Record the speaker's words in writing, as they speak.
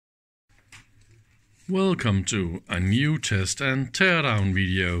Welcome to a new test and teardown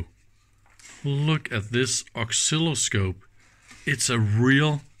video. Look at this oscilloscope. It's a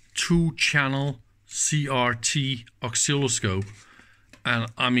real 2-channel CRT oscilloscope. And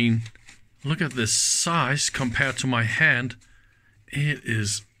I mean, look at this size compared to my hand. It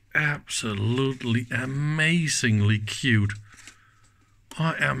is absolutely amazingly cute.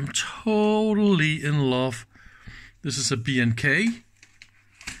 I am totally in love. This is a B&K.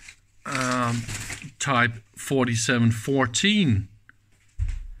 Type 4714.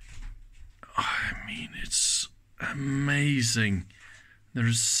 I mean, it's amazing. There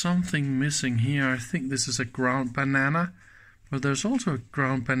is something missing here. I think this is a ground banana, but there's also a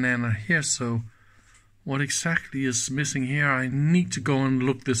ground banana here. So what exactly is missing here? I need to go and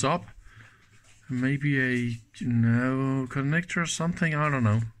look this up. Maybe a connector or something. I don't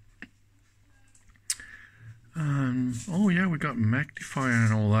know. Oh yeah, we got magnifier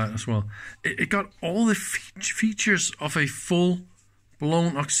and all that as well. It got all the features of a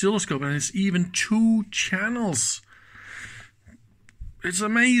full-blown oscilloscope, and it's even 2 channels. It's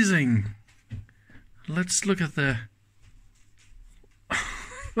amazing. Let's look at the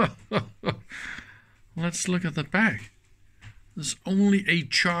let's look at the back. There's only a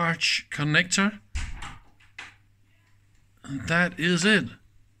charge connector, and that is it.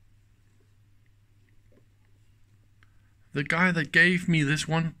 The guy that gave me this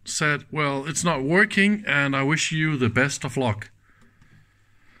one said, well, it's not working and I wish you the best of luck.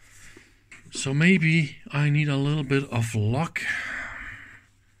 So maybe I need a little bit of luck.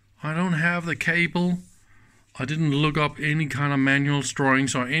 I don't have the cable. I didn't look up any kind of manual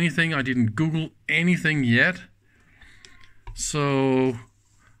drawings or anything. I didn't Google anything yet. So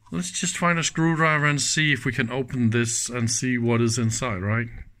let's just find a screwdriver and see if we can open this and see what is inside, right?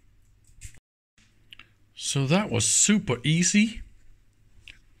 So that was super easy.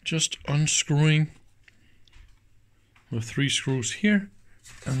 Just unscrewing with 3 screws here,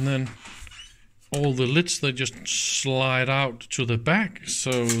 and then all the lids, they just slide out to the back.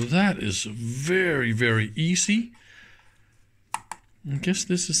 So that is very, very easy. I guess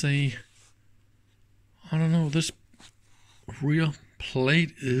this is a, I don't know, this real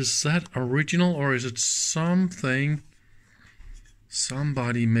plate, is that original or is it something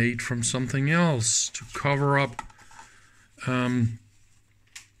somebody made from something else to cover up a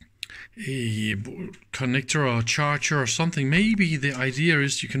connector or a charger or something? Maybe the idea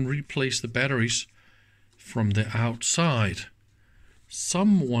is you can replace the batteries from the outside.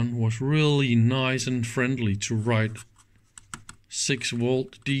 Someone was really nice and friendly to write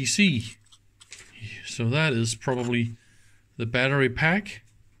 6-volt DC. So that is probably the battery pack.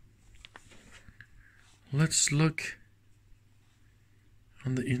 Let's look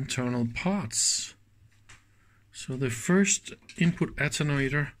on the internal parts. So the first input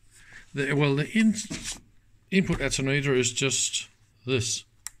attenuator, the input attenuator is just this.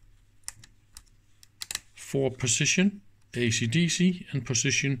 4 position, AC/DC, and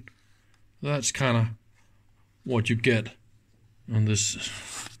position. That's kind of what you get on this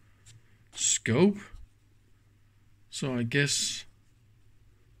scope. So I guess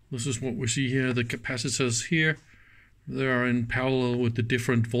this is what we see here. The capacitors here, they are in parallel with the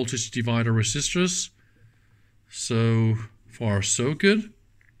different voltage divider resistors. So far so good.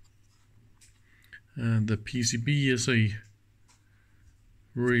 And the PCB is a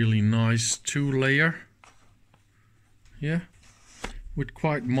really nice 2-layer. Yeah, with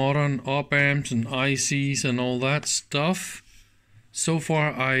quite modern op-amps and ICs and all that stuff. So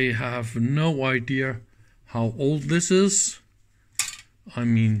far I have no idea how old this is. I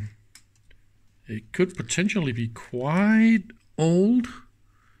mean, it could potentially be quite old,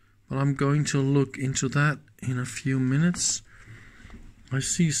 but I'm going to look into that in a few minutes. I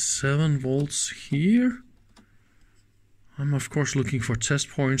see 7 volts here. I'm of course looking for test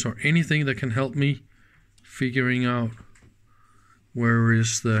points or anything that can help me figuring out where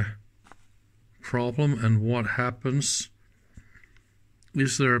is the problem and what happens.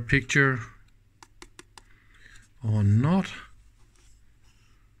 Is there a picture or not?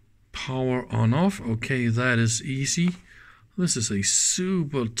 Power on off. Okay, that is easy. This is a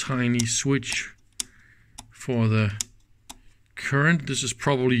super tiny switch for the current. This is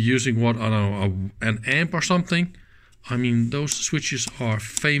probably using what, I don't know, an amp or something. I mean, those switches are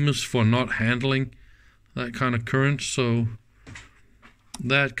famous for not handling that kind of current, so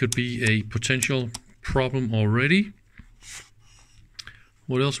that could be a potential problem already.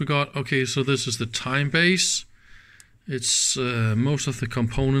 What else we got? Okay, so this is the time base. It's most of the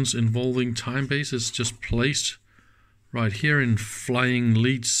components involving time base is just placed right here in flying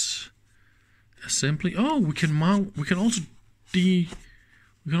leads assembly. Oh, we can mount. We can also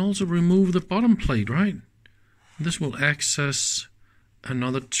We can also remove the bottom plate, right? This will access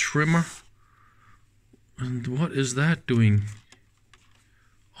another trimmer. And what is that doing?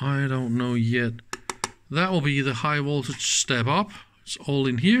 I don't know yet. That will be the high voltage step up. It's all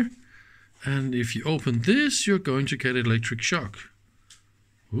in here. And if you open this, you're going to get electric shock.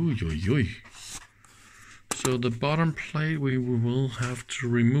 Ooh, oy, oy. So the bottom plate we will have to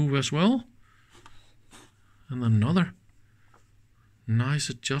remove as well. And another nice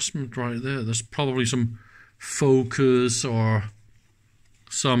adjustment right there. There's probably some focus or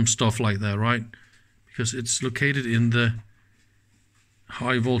some stuff like that, right? Because it's located in the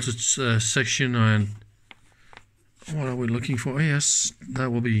high voltage section. And what are we looking for? Oh, yes,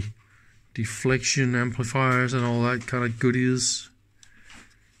 that will be deflection amplifiers and all that kind of goodies.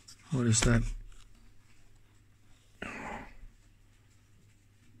 What is that?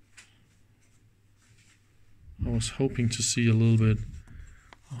 I was hoping to see a little bit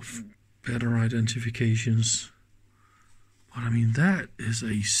of better identifications. But I mean, that is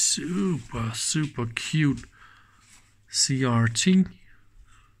a super cute CRT.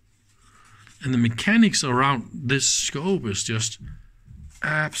 And the mechanics around this scope is just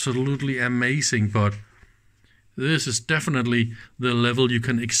absolutely amazing. But this is definitely the level you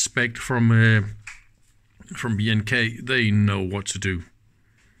can expect from B&K. They know what to do.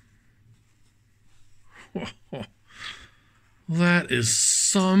 That is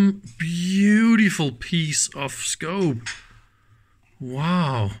some beautiful piece of scope.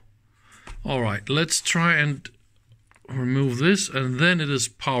 Wow. Alright, let's try and remove this, and then it is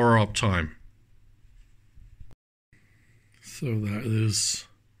power up time. So that is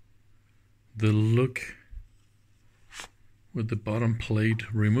the look with the bottom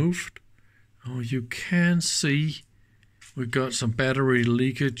plate removed. Oh, you can see we got some battery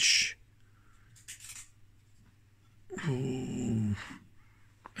leakage. Oh,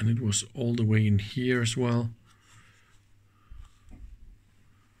 and it was all the way in here as well.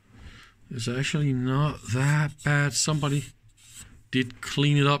 It's actually not that bad. Somebody did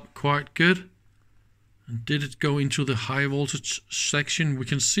clean it up quite good. And did it go into the high voltage section? We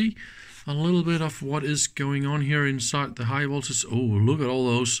can see a little bit of what is going on here inside the high voltage. Oh, look at all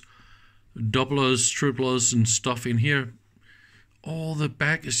those doublers, triplers and stuff in here. All the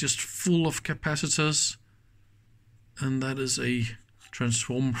back is just full of capacitors. And that is a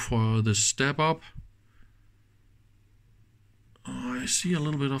transformer for the step up. Oh, I see a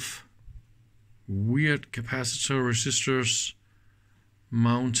little bit of weird capacitor resistors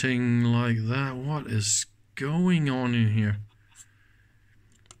mounting like that. What is going on in here?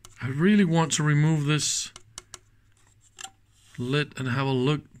 I really want to remove this lid and have a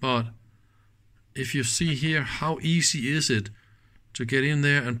look, but if you see here, how easy is it to get in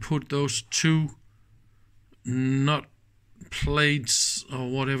there and put those two nut plates or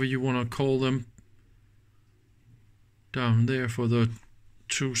whatever you want to call them down there for the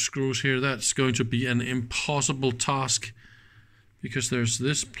two screws here. That's going to be an impossible task because there's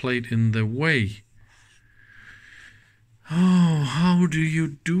this plate in the way. Oh, how do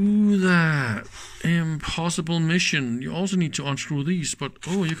you do that? Impossible mission. You also need to unscrew these, but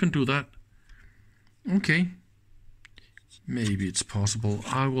oh, you can do that. Okay. Maybe it's possible.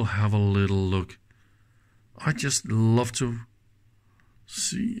 I will have a little look. I just love to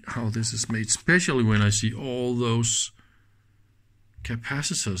see how this is made, especially when I see all those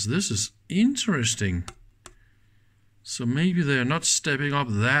capacitors. This is interesting. So maybe they're not stepping up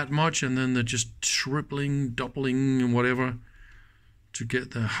that much and then they're just tripling, doubling and whatever to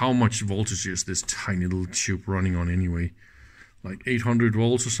get the... How much voltage is this tiny little tube running on anyway? Like 800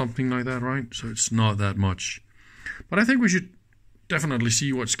 volts or something like that, right? So it's not that much. But I think we should definitely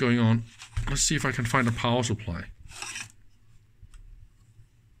see what's going on. Let's see if I can find a power supply.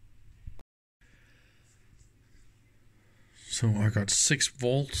 So I got 6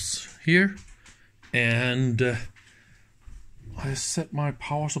 volts here, and I set my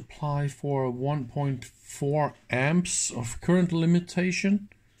power supply for 1.4 amps of current limitation.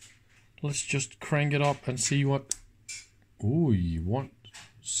 Let's just crank it up and see what... Ooh, you want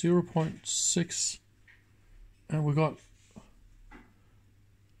 0.6, and we got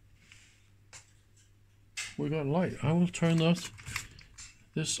light. I will turn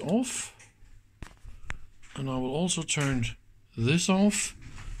this off, and I will also turn this off.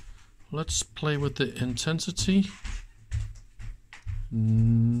 Let's play with the intensity.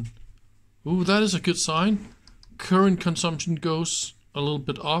 Ooh, that is a good sign. Current consumption goes a little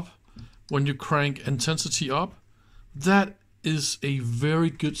bit up when you crank intensity up. That is a very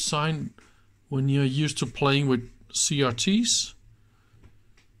good sign when you're used to playing with CRTs.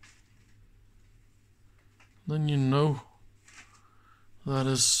 Then you know That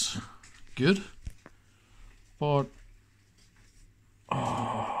is good. But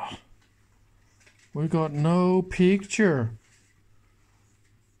we got no picture.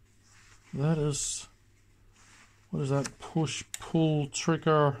 That is, what is that? Push pull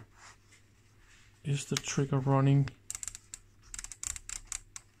trigger. Is the trigger running?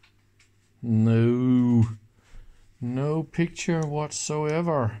 No picture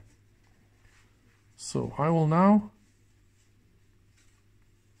whatsoever. So I will now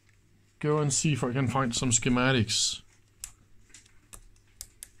go and see if I can find some schematics.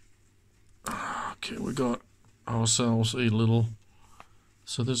 Okay, we got ourselves a little,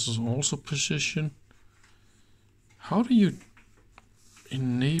 so this is also position. How do you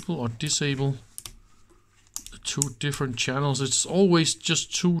enable or disable the two different channels? It's always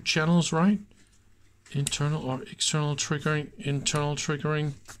just two channels, right? Internal or external triggering. Internal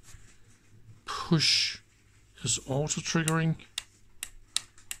triggering. Push is auto triggering.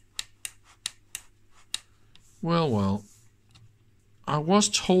 Well, I was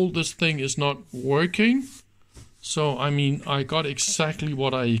told this thing is not working, so I mean I got exactly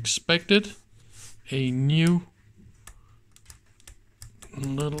what I expected. A new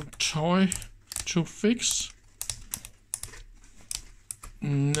little toy to fix.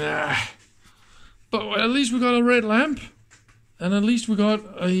 Nah, but at least we got a red lamp, and at least we got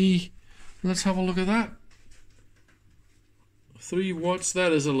a, let's have a look at that. 3 watts,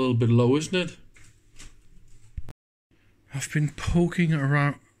 that is a little bit low, isn't it? I've been poking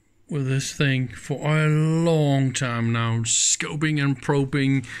around with this thing for a long time now, scoping and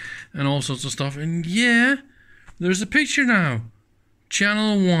probing and all sorts of stuff, and yeah, there's a picture now.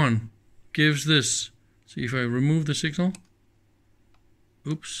 Channel 1 gives this. See if I remove the signal.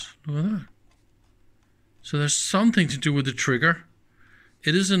 Oops, look at that. So there's something to do with the trigger.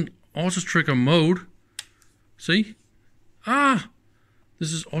 It is in auto trigger mode. See?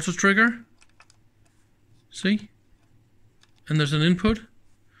 This is auto trigger. See? And there's an input.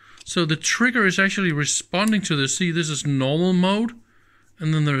 So the trigger is actually responding to this. See, this is normal mode,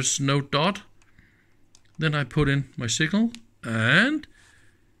 and then there's no dot. Then I put in my signal, and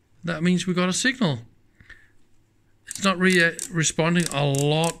that means we got a signal. It's not really responding a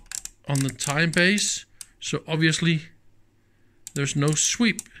lot on the time base, so obviously there's no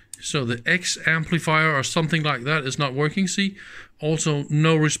sweep. So the X amplifier or something like that is not working. See, also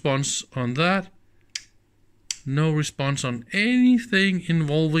no response on that. No response on anything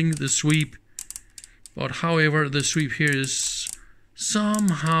involving the sweep. But however, the sweep here is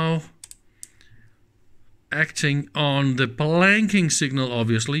somehow acting on the blanking signal,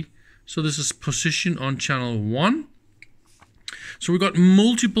 obviously. So this is position on channel 1. So we got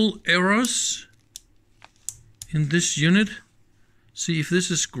multiple errors in this unit. See, if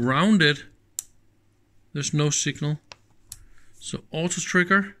this is grounded, there's no signal. So auto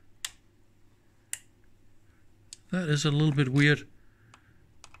trigger. That is a little bit weird.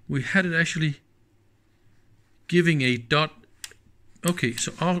 We had it actually giving a dot. Okay,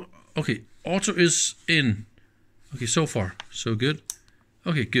 so okay, auto is in. Okay, so far so good.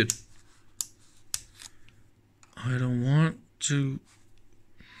 Okay, good. I don't want to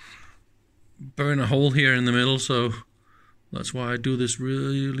burn a hole here in the middle, so that's why I do this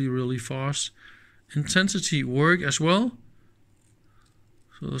really fast. Intensity work as well.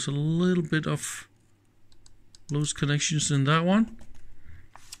 So there's a little bit of loose connections in that one.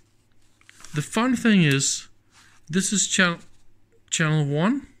 The fun thing is, this is channel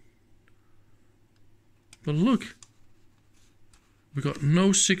 1, but look, we got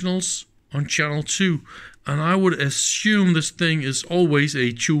no signals on channel 2, and I would assume this thing is always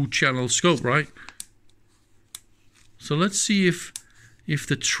a 2-channel scope, right? So let's see if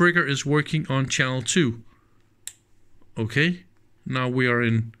the trigger is working on channel 2. Okay, now we are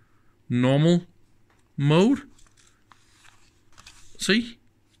in normal mode. See?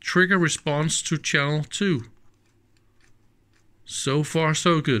 Trigger response to channel 2. So far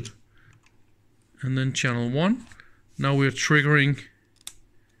so good. And then channel 1. Now we're triggering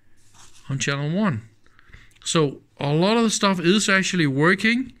on channel 1. So a lot of the stuff is actually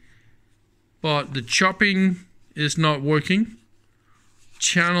working, but the chopping is not working.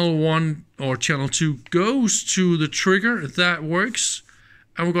 Channel 1 or channel 2 goes to the trigger. That works.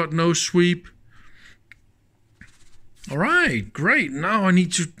 And we got no sweep. Alright, great. Now I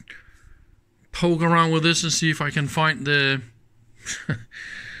need to poke around with this and see if I can find the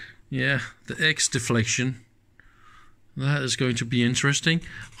yeah, the X deflection. That is going to be interesting.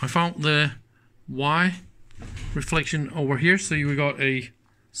 I found the Y reflection over here, so we got a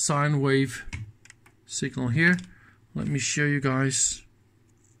sine wave signal here. Let me show you guys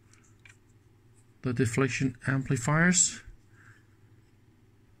the deflection amplifiers.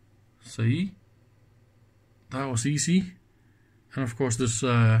 See? That was easy. And of course this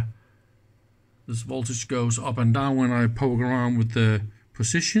this voltage goes up and down when I poke around with the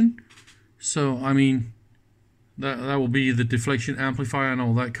position. So I mean that will be the deflection amplifier and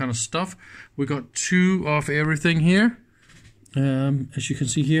all that kind of stuff. We got two of everything here. As you can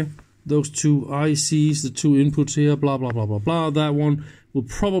see here, those two ICs, the two inputs here, blah blah blah blah blah. That one will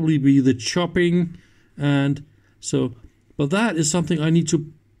probably be the chopping, and so, but that is something I need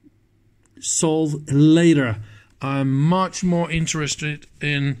to solve later. I'm much more interested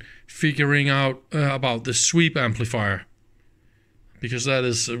in figuring out about the sweep amplifier, because that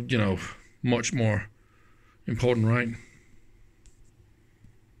is, you know, much more important, right?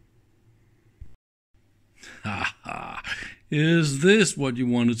 Haha. Is this what you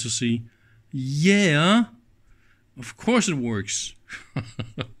wanted to see? Yeah, of course it works.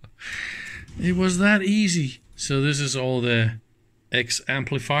 It was that easy. So this is all the X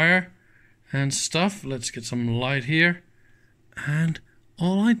amplifier and stuff. Let's get some light here. And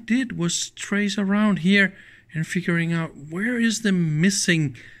all I did was trace around here and figuring out where is the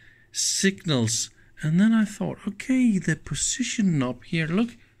missing signals. And then I thought, okay, the position knob here,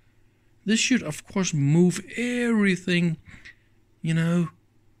 look, this should of course move everything, you know,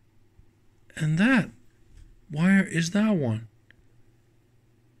 and that, where is that one?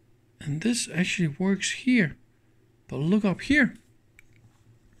 And this actually works here, but look up here.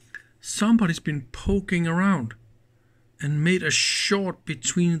 Somebody's been poking around and made a short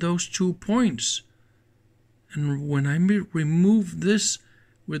between those 2 points. And when I remove this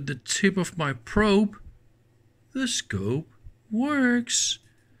with the tip of my probe, the scope works.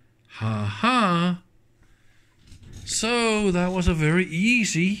 Ha ha. So that was a very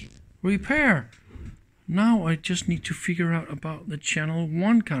easy repair. Now I just need to figure out about the channel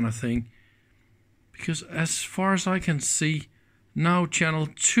 1 kind of thing, because as far as I can see, now channel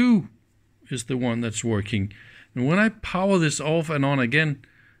 2 is the one that's working. And when I power this off and on again,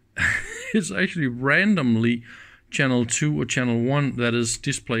 it's actually randomly channel 2 or channel 1 that is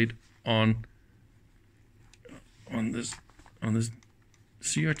displayed on this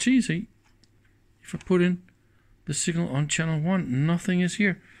CRT. See, if I put in the signal on channel 1, nothing is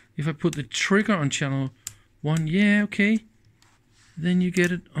here. If I put the trigger on channel 1, yeah, okay, then you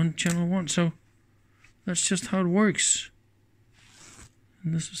get it on channel 1. So that's just how it works.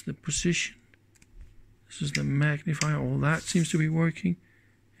 And this is the position. This is the magnifier. All that seems to be working.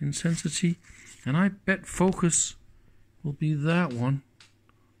 Intensity. And I bet focus will be that one.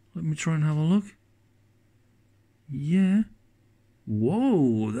 Let me try and have a look. Yeah.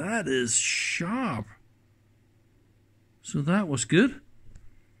 Whoa, that is sharp. So that was good.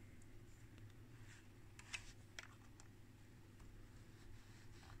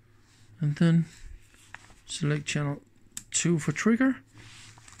 And then select channel 2 for trigger.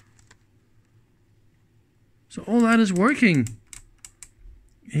 So all that is working.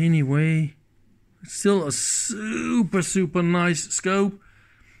 Anyway, it's still a super nice scope.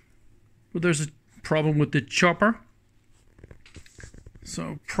 But there's a problem with the chopper.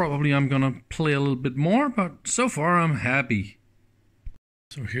 So probably I'm gonna play a little bit more, but so far I'm happy.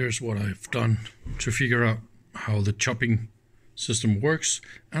 So here's what I've done to figure out how the chopping system works.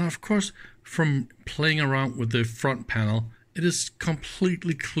 And of course, from playing around with the front panel, it is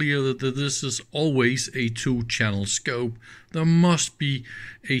completely clear that this is always a 2-channel scope. There must be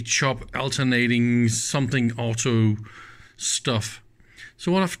a chop alternating something auto stuff.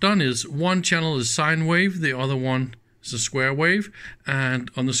 So what I've done is one channel is sine wave, the other one is a square wave, and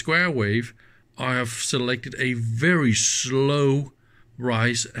on the square wave I have selected a very slow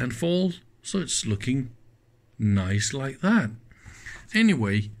rise and fall, so it's looking nice like that.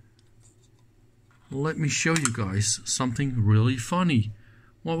 Anyway, let me show you guys something really funny.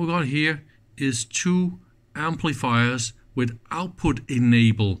 What we got here is 2 amplifiers with output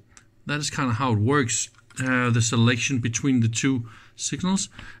enable. That is kind of how it works, the selection between the 2 signals.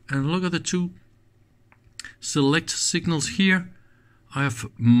 And look at the 2 select signals here. I have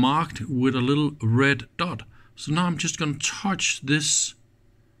marked with a little red dot. So now I'm just going to touch this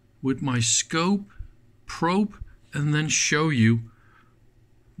with my scope, probe, and then show you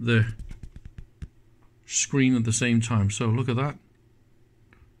the screen at the same time. So look at that.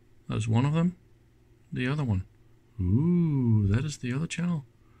 That's one of them. The other one. Ooh, that is the other channel.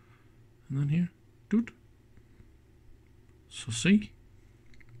 And then here, doot. So see,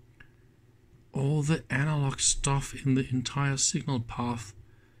 all the analog stuff in the entire signal path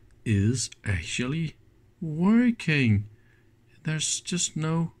is actually working. There's just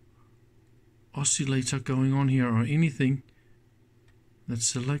no oscillator going on here or anything that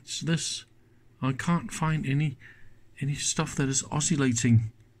selects this. I can't find any stuff that is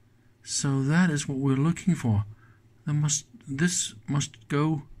oscillating So that is what we're looking for. This must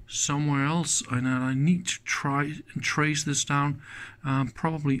go somewhere else, and I need to try and trace this down,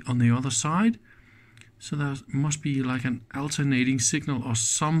 probably on the other side. So there must be like an alternating signal or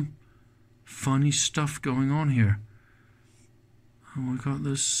some funny stuff going on here. And we got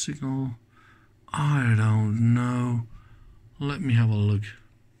this signal. I don't know. Let me have a look.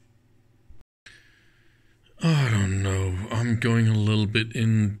 I don't know. I'm going a little bit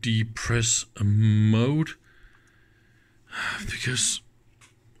in depress mode because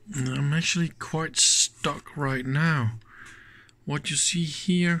I'm actually quite stuck right now. What you see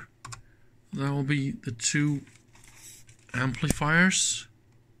here, that will be the two amplifiers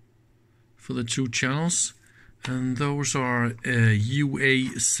for the two channels, and those are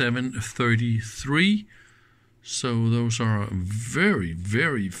UA733. So those are very,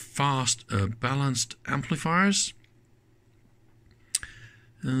 very fast balanced amplifiers.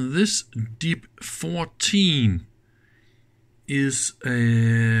 And this Deep 14 is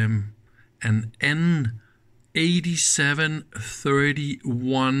an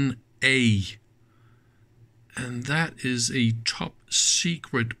N8731A. And that is a top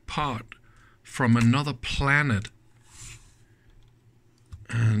secret part from another planet.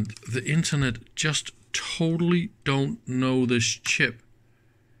 And the internet just totally don't know this chip.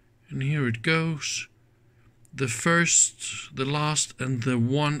 And here it goes. The first, the last, and the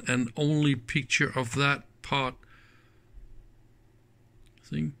one and only picture of that part. I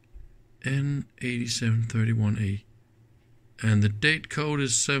think N8731A. And the date code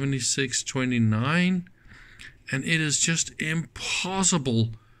is 7629. And it is just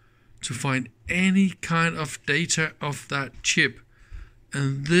impossible to find any kind of data of that chip.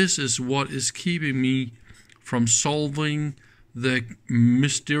 And this is what is keeping me from solving the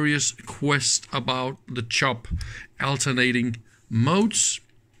mysterious quest about the chop alternating modes.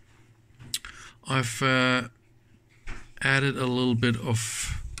 I've added a little bit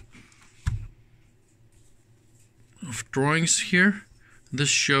of drawings here. This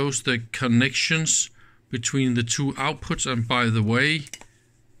shows the connections between the two outputs, and by the way,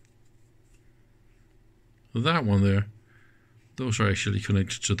 that one there, those are actually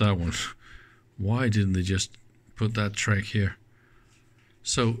connected to that one. Why didn't they just put that track here?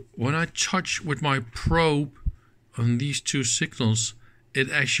 So when I touch with my probe on these two signals, it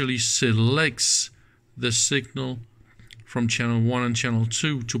actually selects the signal from channel 1 and channel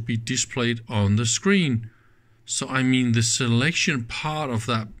 2 to be displayed on the screen. So I mean, the selection part of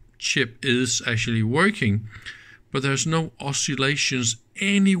that chip is actually working, but there's no oscillations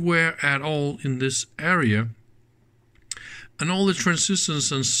anywhere at all in this area. And all the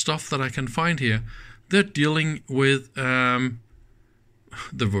transistors and stuff that I can find here, they're dealing with the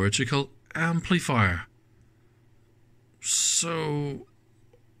vertical amplifier. So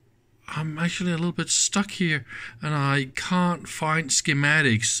I'm actually a little bit stuck here, and I can't find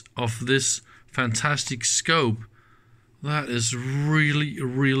schematics of this fantastic scope. That is really,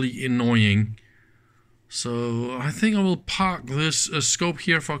 really annoying. So I think I will park this scope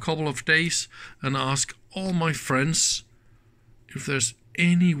here for a couple of days and ask all my friends if there's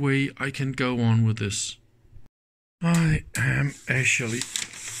any way I can go on with this. I am actually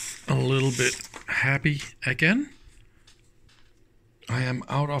a little bit happy again. I am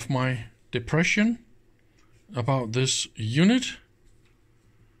out of my depression about this unit.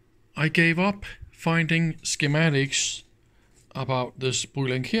 I gave up finding schematics about this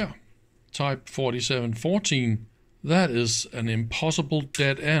Brüel Kjær type 4714. That is an impossible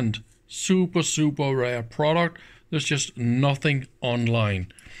dead end. Super, super rare product. There's just nothing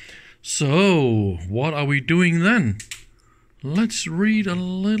online. So, what are we doing then? Let's read a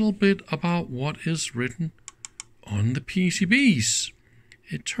little bit about what is written on the PCBs.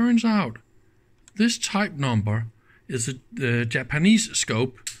 It turns out this type number is a Japanese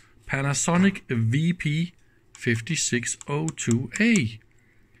scope, Panasonic VP-5602A.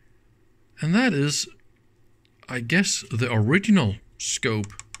 And that is, I guess, the original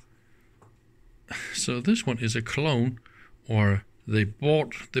scope. So this one is a clone, or they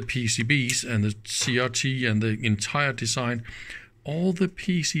bought the PCBs and the CRT and the entire design. All the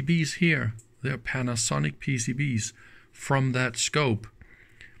PCBs here, they're Panasonic PCBs from that scope.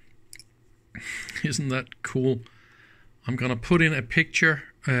 Isn't that cool? I'm gonna put in a picture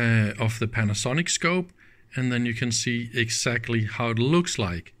of the Panasonic scope, and then you can see exactly how it looks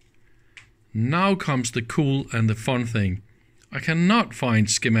like. Now comes the cool and the fun thing. I cannot find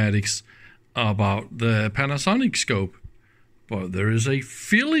schematics about the Panasonic scope, but there is a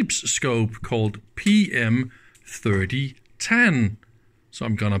Philips scope called PM3010. So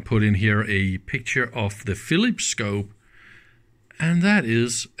I'm gonna put in here a picture of the Philips scope, And that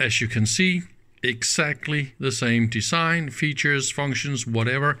is, as you can see, exactly the same design, features, functions,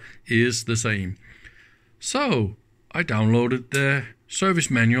 whatever is the same. So I downloaded the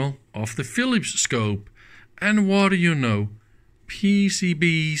service manual of the Philips scope, and what do you know?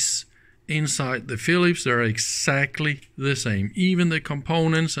 PCBs inside the Philips, they're exactly the same. Even the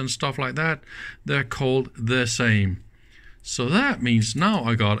components and stuff like that, they're called the same. So that means now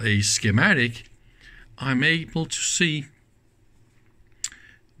I got a schematic. I'm able to see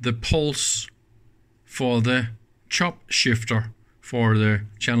the pulse for the chop shifter for the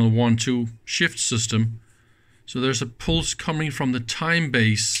channel 1-2 shift system. So there's a pulse coming from the time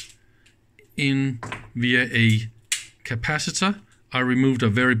base in via a capacitor. I removed a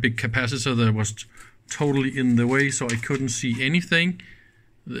very big capacitor that was totally in the way, so I couldn't see anything.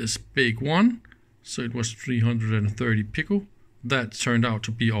 This big one, so it was 330 pico. That turned out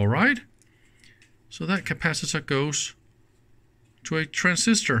to be alright. So that capacitor goes to a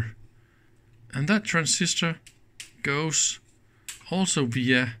transistor, and that transistor goes also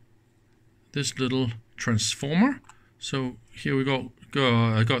via this little transformer. So here we go.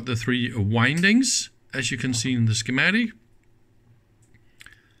 I got the 3 windings, as you can see in the schematic.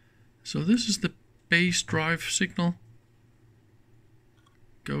 So this is the base drive signal,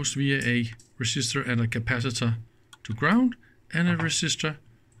 goes via a resistor and a capacitor to ground, and a resistor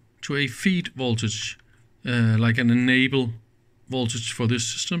to a feed voltage, like an enable voltage for this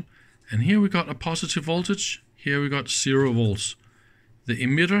system. And here we got a positive voltage, here we got 0 volts. The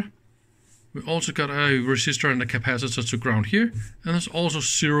emitter, we also got a resistor and a capacitor to ground here, and there's also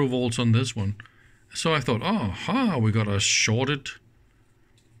 0 volts on this one. So I thought, aha, we got a shorted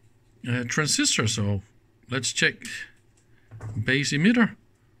transistor, so let's check base emitter.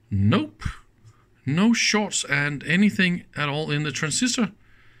 Nope, no shorts and anything at all in the transistor.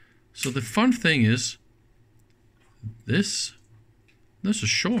 So the fun thing is this is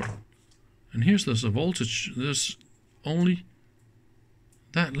short, and there's a voltage. There's only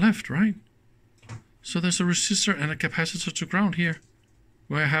that left, right? So there's a resistor and a capacitor to ground here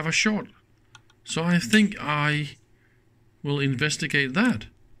where I have a short. So I think I will investigate that.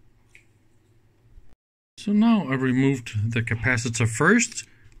 So now I removed the capacitor first.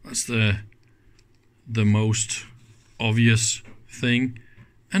 That's the most obvious thing.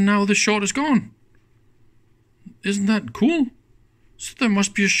 And now the short is gone. Isn't that cool? So there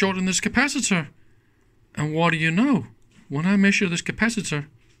must be a short in this capacitor. And what do you know? When I measure this capacitor,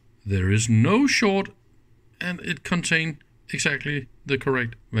 there is no short, and it contains exactly the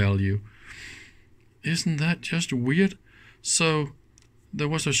correct value. Isn't that just weird? So there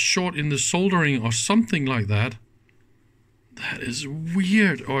was a short in the soldering or something like that. That is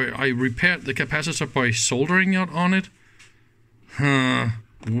weird. Or I repaired the capacitor by soldering it on it.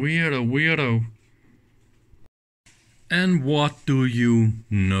 Weirdo. And what do you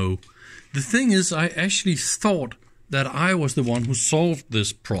know? The thing is, I actually thought that I was the one who solved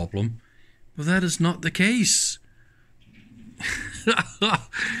this problem, but that is not the case.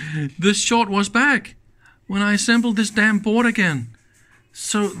 This short was back when I assembled this damn board again.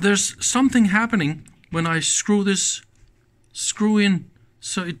 So there's something happening when I screw this screw in,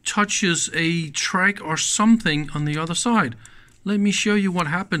 so it touches a track or something on the other side. Let me show you what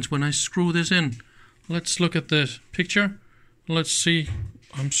happens when I screw this in. Let's look at the picture. Let's see.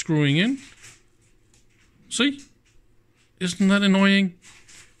 I'm screwing in. See? Isn't that annoying?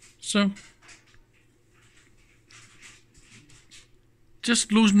 So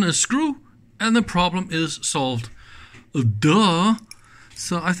just loosen a screw and the problem is solved. Duh.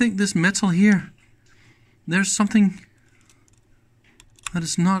 So I think this metal here, there's something that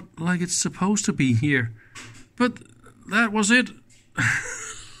is not like it's supposed to be here. But that was it.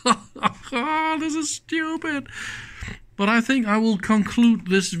 This is stupid. But I think I will conclude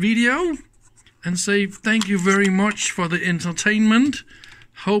this video and say thank you very much for the entertainment.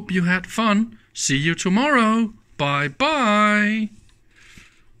 Hope you had fun. See you tomorrow. Bye bye.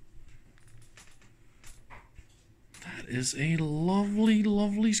 That is a lovely,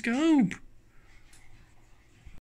 lovely scope.